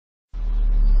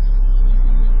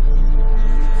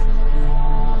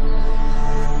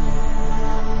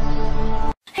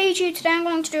Hey YouTube, today I'm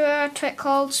going to do a trick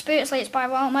called Spirit Slates by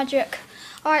Magic.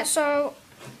 Alright, so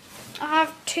I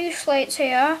have 2 slates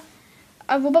here,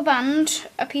 a rubber band,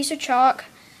 a piece of chalk,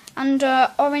 and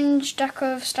an orange deck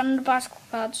of standard bicycle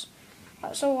cards.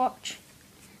 Let's all watch.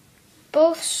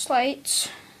 Both slates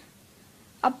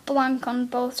are blank on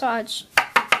both sides.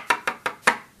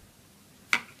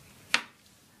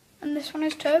 And this one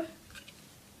is too.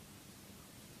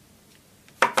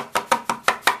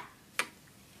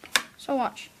 So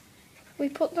watch. We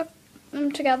put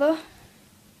them together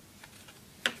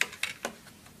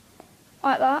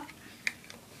like that.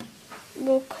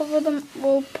 We'll cover them.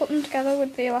 We'll put them together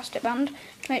with the elastic band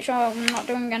to make sure I'm not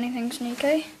doing anything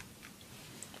sneaky.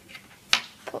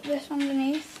 Put this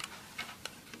underneath.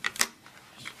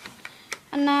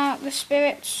 And now the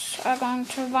spirits are going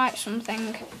to write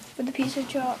something with a piece of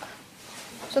chalk.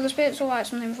 So the spirits will write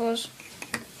something for us.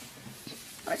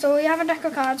 Right, so we have a deck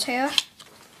of cards here.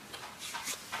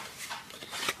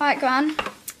 Right, Gran,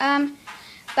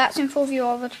 that's in full view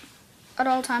at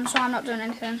all times, so I'm not doing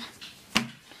anything.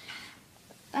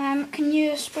 Can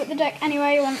you split the deck any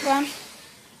way you want, Gran?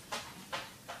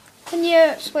 Can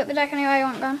you split the deck any way you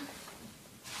want, Gran?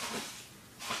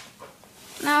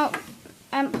 Now,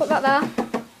 put that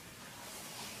there.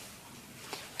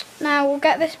 Now we'll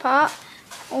get this part,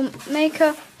 we'll make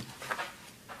a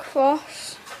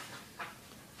cross.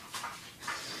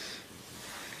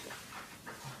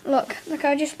 Look, the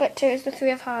card you split to is the 3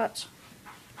 of hearts.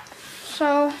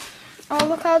 So, all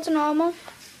the cards are normal.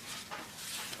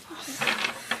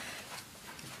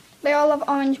 They all have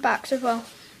orange backs as well.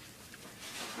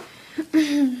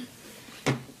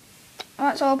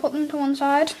 Alright, so I'll put them to one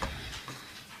side.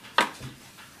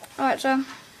 Alright, so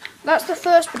that's the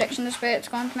first prediction the spirit's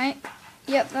going to make.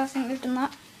 Yep, I think they've done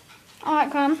that.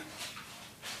 Alright, Cam.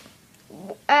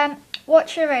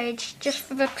 What's your age, just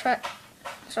for the trick?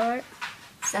 Sorry.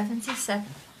 77.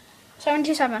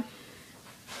 77.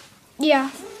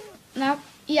 Yeah. No.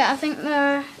 Yeah, I think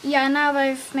now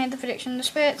they've made the prediction. The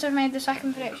spirits have made the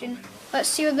second prediction. Let's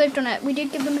see whether they've done it. We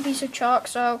did give them a piece of chalk,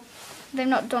 so if they've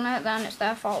not done it, then it's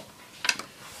their fault.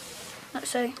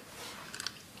 Let's see.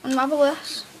 Unravel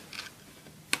this.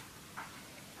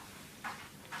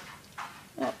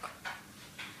 Look.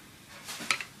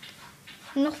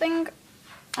 Nothing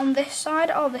on this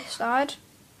side or this side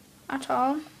at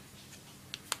all.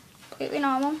 Completely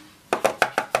normal.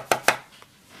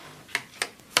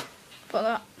 Put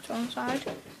that to one side.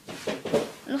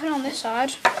 Nothing on this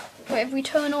side. But if we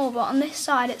turn over on this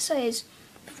side, it says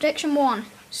for prediction 1,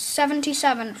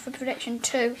 77 for prediction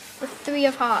 2 with 3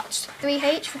 of hearts.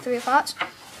 3H for 3 of hearts.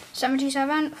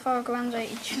 77 for Gran's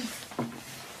age.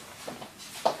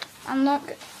 And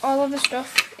look, all of the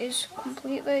stuff is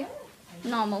completely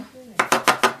normal.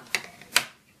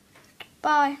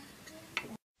 Bye.